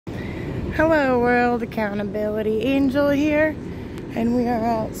Hello world, Accountability Angel here, and we are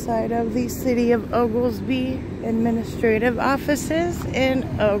outside of the City of Oglesby administrative offices in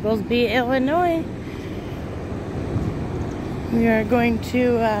Oglesby, Illinois. We are going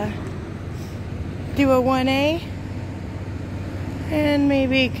to do a 1A and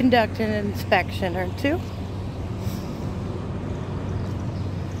maybe conduct an inspection or two.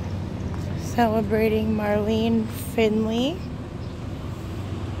 Celebrating Marlene Finley.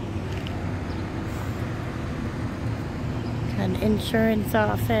 An insurance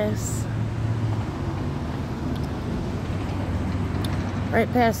office.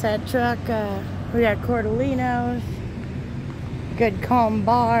 Right past that truck, we got Cordelinos. Good calm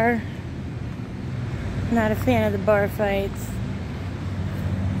bar. Not a fan of the bar fights.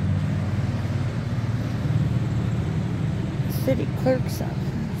 City clerk's office.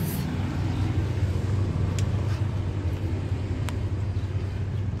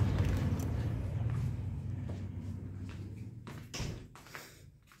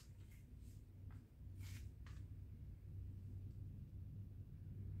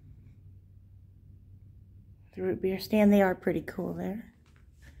 The root beer stand, they are pretty cool there.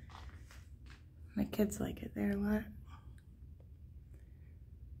 My kids like it there a lot.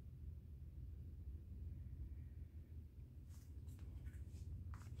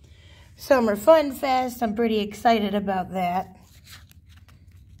 Summer Fun Fest, I'm pretty excited about that.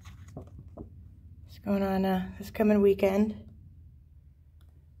 It's going on this coming weekend.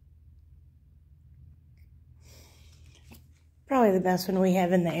 Probably the best one we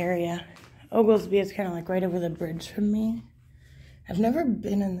have in the area. Oglesby is kind of like right over the bridge from me. I've never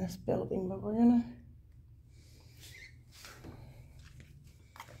been in this building, but we're gonna...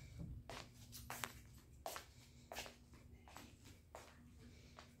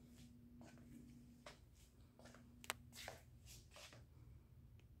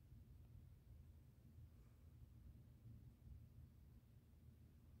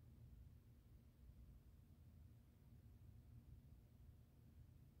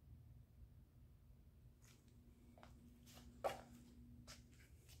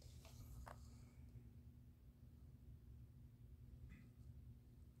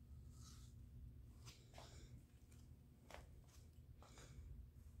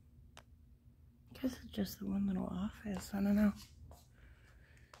 I guess it's just the one little office. I don't know.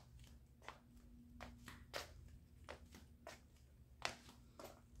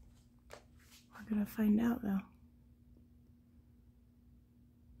 We're gonna find out though.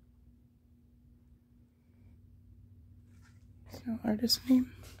 There's no artist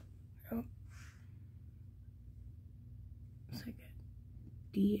name. Oh. It's like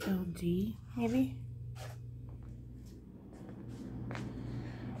a DLG, maybe?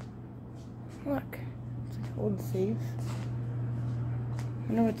 Look, it's like an old safe. I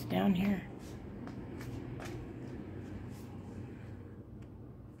wonder what's down here.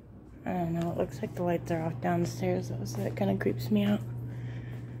 I don't know, it looks like the lights are off downstairs though, so that kind of creeps me out.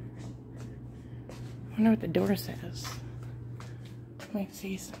 I wonder what the door says. Might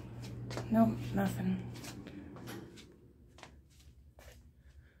see some. Nope, nothing.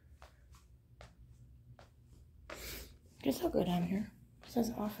 Guess I'll go down here. It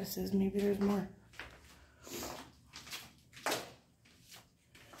says offices, maybe there's more.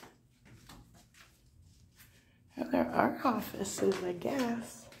 Well, there are offices, I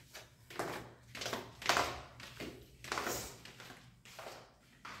guess.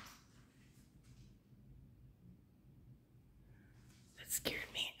 That scared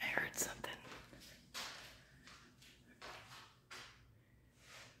me. I heard something.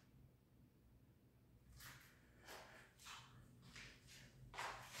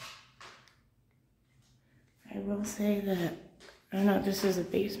 I will say that, I don't know if this is a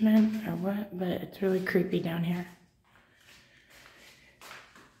basement or what, but it's really creepy down here.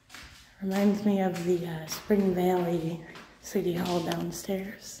 Reminds me of the Spring Valley City Hall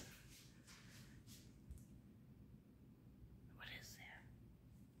downstairs. What is that?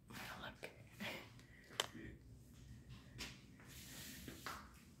 I'm gonna look.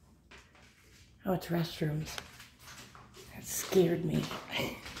 Oh, it's restrooms. That scared me.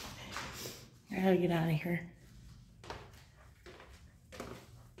 I gotta get out of here.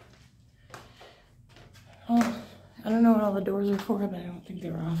 Oh, I don't know what all the doors are for, but I don't think they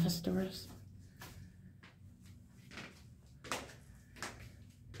were office doors.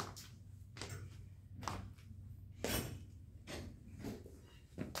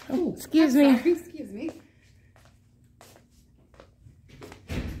 Oh, excuse me. Sorry, excuse me.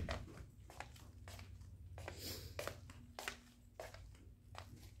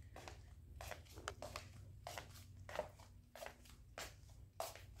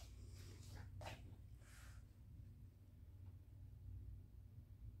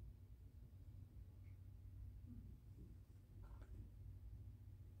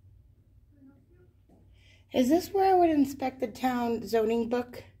 Is this where I would inspect the town zoning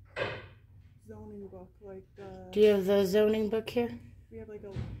book? Zoning book, like Do you have the zoning book here? we have like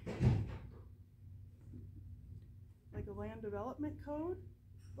a land development code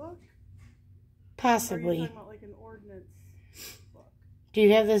book? Or are you Possibly. talking about like an ordinance book? Do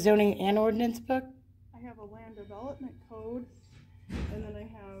you have the zoning and ordinance book? I have a land development code, and then I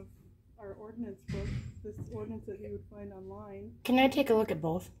have our ordinance book, this ordinance that you would find online. Can I take a look at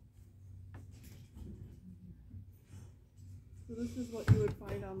both? So this is what you would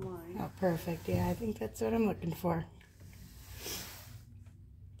find online. Oh, perfect. Yeah, I think that's what I'm looking for.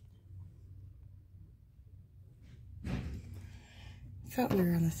 I thought we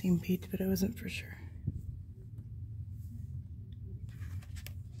were on the same page, but I wasn't for sure.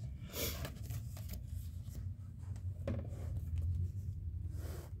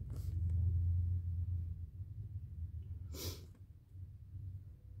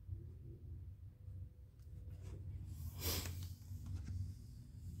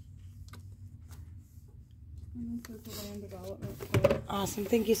 And this is the land development code. Awesome.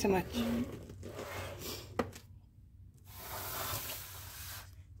 Thank you so much.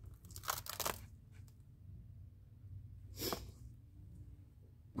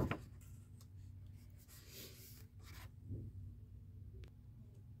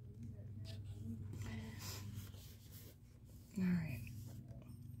 All right.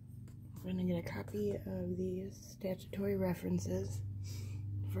 We're going to get a copy of the statutory references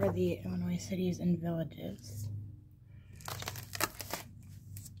for the Illinois cities and villages.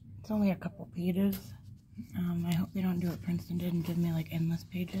 It's only a couple pages. I hope they don't do what Princeton did and give me like endless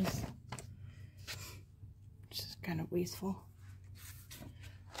pages. It's just kind of wasteful.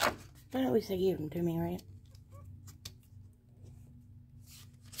 But at least they gave them to me, right?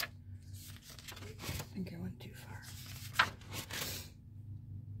 I think I went too far.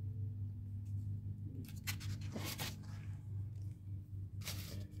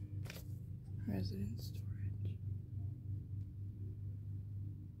 Resident storage.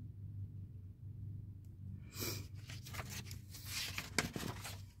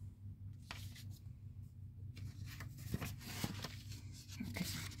 Okay.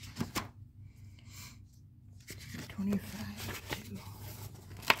 25 to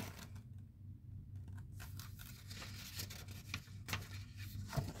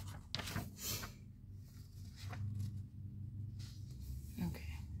okay.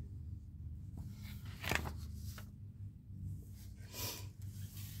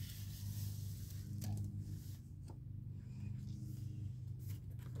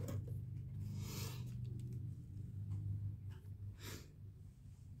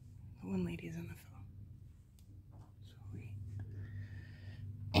 The one lady's on the phone.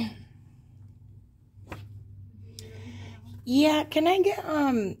 Yeah, can I get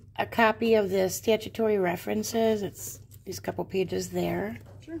a copy of the statutory references? It's these couple pages there.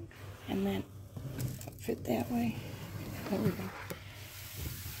 Sure. And then fit that way. There we go.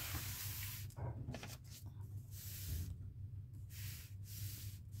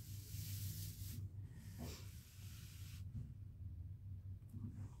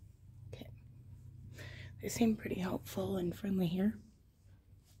 Okay. They seem pretty helpful and friendly here.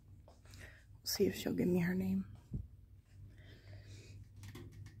 We'll see if she'll give me her name.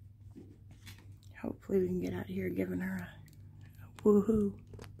 Hopefully we can get out of here giving her a woohoo.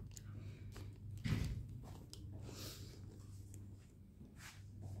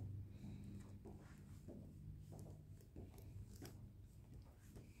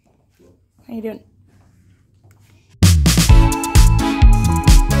 How you doing?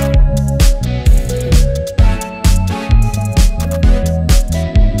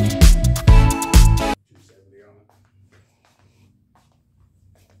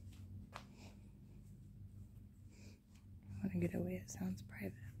 I want to get away, it sounds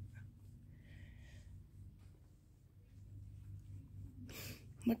private.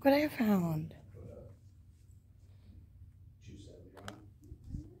 Look what I found.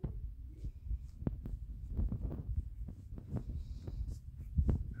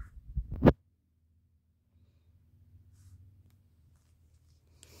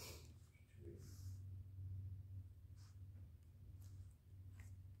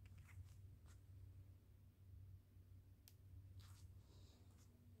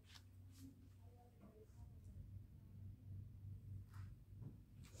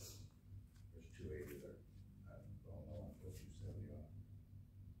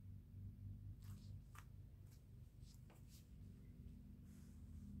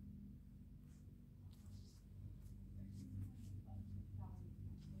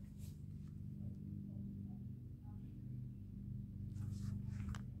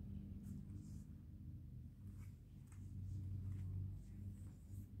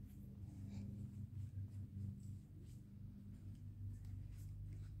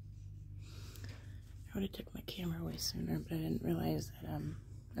 I would have took my camera away sooner, but I didn't realize that,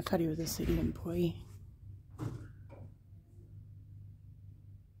 I thought he was a city employee.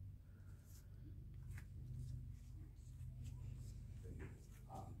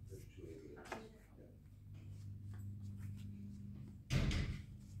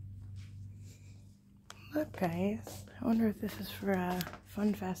 Look, guys. I wonder if this is for a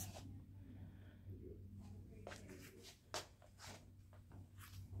Fun Fest.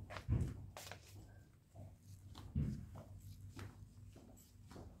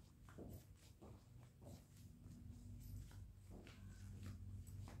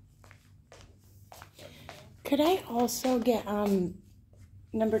 Could I also get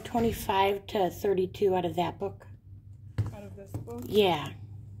number 25 to 32 out of that book? Out of this book? Yeah.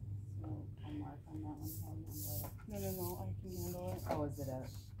 No, I can handle it. Oh, is it a...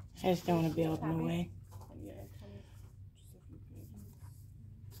 I just don't want to be open away. Yeah, just a few pages.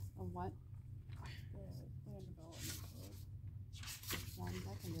 A what? Land development code. One,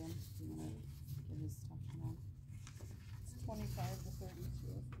 I can do them. Do you want to give his stuff to them? It's 25 to 32.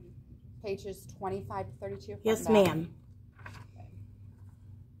 Pages 25 to 32? Yes, ma'am.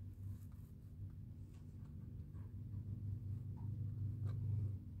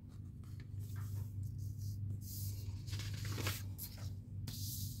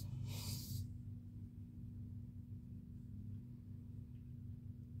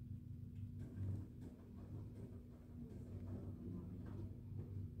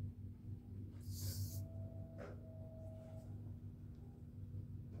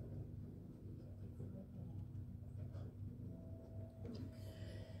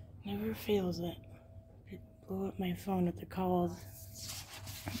 Never fails it. Blow up my phone with the calls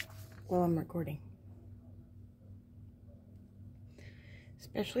while I'm recording.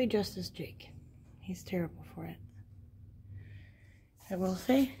 Especially Justice Jake. He's terrible for it. I will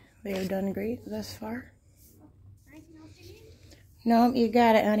say, they have done great thus far. Anything else you need? No, you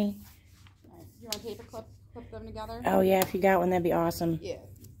got it, honey. All right. You want a paper clip them together? Oh yeah, if you got one, that'd be awesome. Yeah.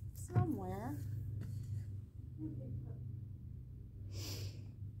 Somewhere.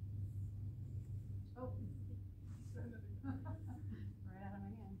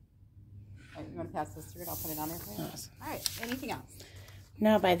 You want to pass this through? I'll put it on there for you. Awesome. All right. Anything else?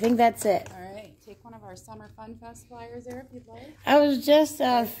 No, but I think that's it. All right. Take one of our Summer Fun Fest flyers there if you'd like. I was just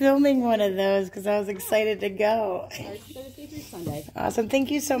filming one of those because I was excited to go. Starts Thursday through Sunday. Awesome.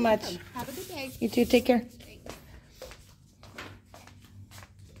 Thank you so much. Have a good day. You too. Take care.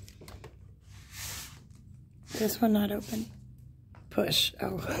 This one not open? Push.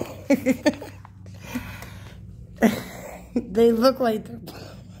 Oh. They look like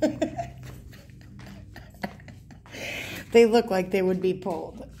they're... They look like they would be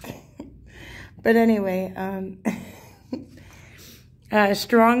pulled. But anyway,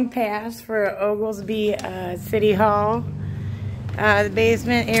 strong pass for Oglesby City Hall. The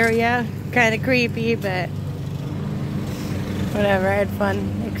basement area, kind of creepy, but whatever. I had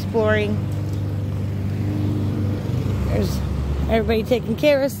fun exploring. There's everybody taking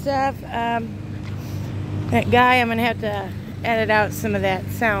care of stuff. That guy, I'm gonna have to edit out some of that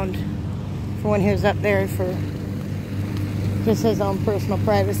sound for when he was up there for just his own personal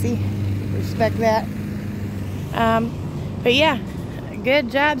privacy. Respect that. But yeah, good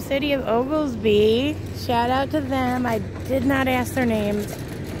job, City of Oglesby. Shout out to them. I did not ask their names.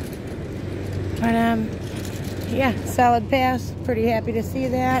 But yeah, solid pass. Pretty happy to see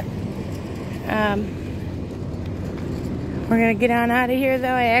that. We're gonna get on out of here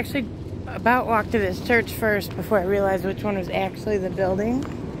though. I actually about walked to this church first before I realized which one was actually the building.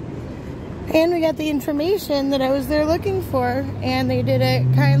 And we got the information that I was there looking for, and they did it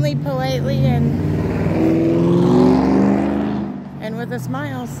kindly, politely, and with a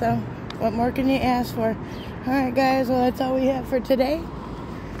smile. So what more can you ask for? Alright guys, well that's all we have for today.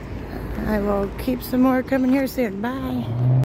 I will keep some more coming here soon. Bye.